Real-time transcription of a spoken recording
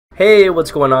Hey, what's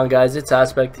going on guys, it's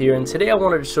Aspect here, and today I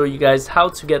wanted to show you guys how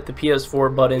to get the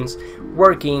PS4 buttons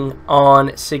working on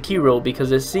Sekiro,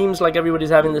 because it seems like everybody's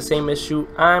having the same issue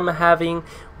I'm having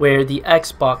where the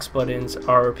Xbox buttons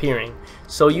are appearing.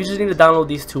 So you just need to download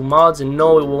these two mods, and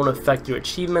no, it won't affect your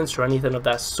achievements or anything of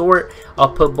that sort.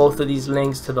 I'll put both of these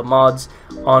links to the mods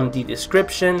on the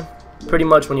description. Pretty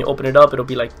much when you open it up, it'll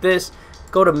be like this.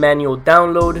 Go to manual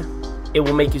download, it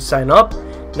will make you sign up.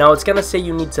 Now it's gonna say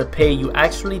you need to pay. You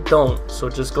actually don't, so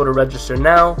just go to register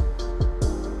now.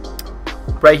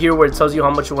 Right here where it tells you how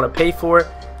much you want to pay for it,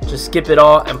 just skip it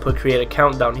all and put create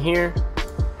account down here.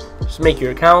 Just make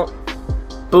your account.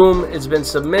 Boom, it's been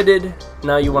submitted.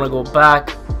 Now you want to go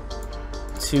back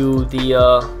to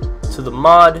the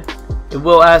mod. It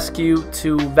will ask you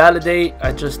to validate.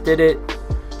 I just did it.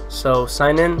 So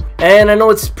sign in, and I know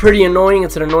it's pretty annoying,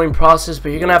 it's an annoying process, but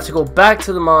you're gonna have to go back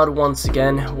to the mod once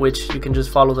again, which you can just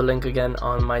follow the link again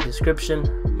on my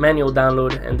description. Manual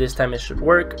download, and this time it should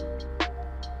work.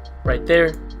 Right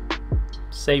there,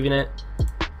 saving it,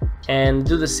 and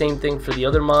do the same thing for the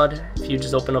other mod. If you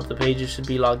just open up the page, you should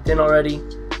be logged in already,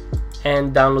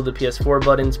 and download the PS4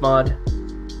 buttons mod,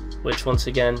 which once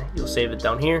again you'll save it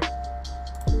down here,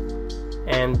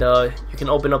 and you can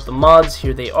open up the mods.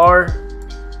 Here they are.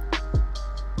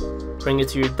 Bring it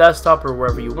to your desktop or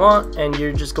wherever you want, and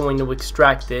you're just going to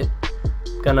extract it.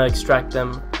 I'm gonna extract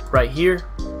them right here,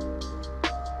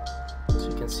 so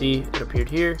you can see it appeared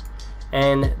here,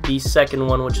 and the second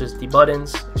one, which is the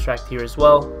buttons, extract here as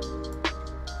well.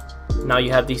 Now you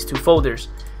have these two folders.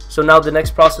 So now the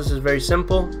next process is very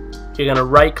simple. You're gonna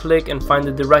right click and find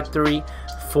the directory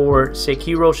for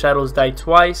Sekiro Shadows Die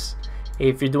Twice.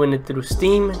 If you're doing it through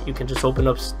Steam, you can just open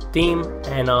up Steam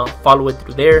and follow it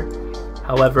through there.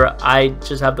 However, I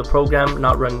just have the program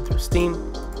not running through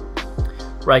Steam.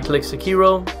 Right click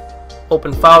Sekiro,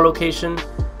 open file location,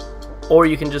 or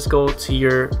you can just go to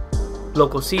your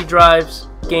local C drives,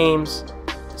 games,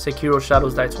 Sekiro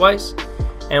Shadows Die Twice,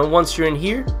 and once you're in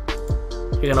here,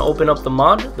 you're gonna open up the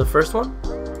mod, the first one.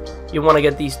 You want to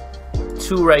get these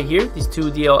two right here, these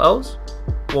two DLLs.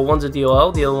 Well, one's a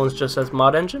DLL, the other one's just says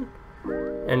mod engine,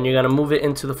 and you're gonna move it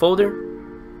into the folder.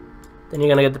 Then you're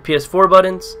gonna get the PS4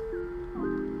 buttons.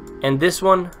 And this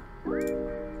one,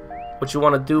 what you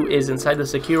want to do is inside the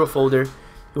Sekiro folder,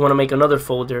 you want to make another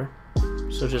folder.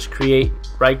 So just create,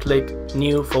 right click,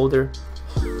 new folder,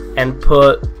 and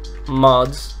put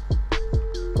mods.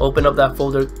 Open up that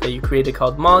folder that you created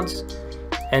called mods,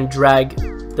 and drag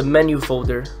the menu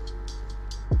folder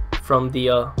from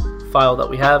the file that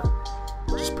we have.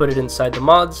 Just put it inside the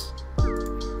mods,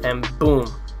 and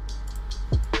boom.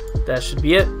 That should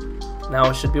be it. Now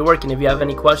it should be working. If you have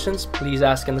any questions, please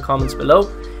ask in the comments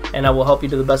below, and I will help you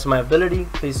to the best of my ability.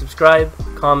 Please subscribe,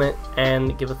 comment,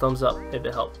 and give a thumbs up if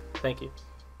it helped. Thank you.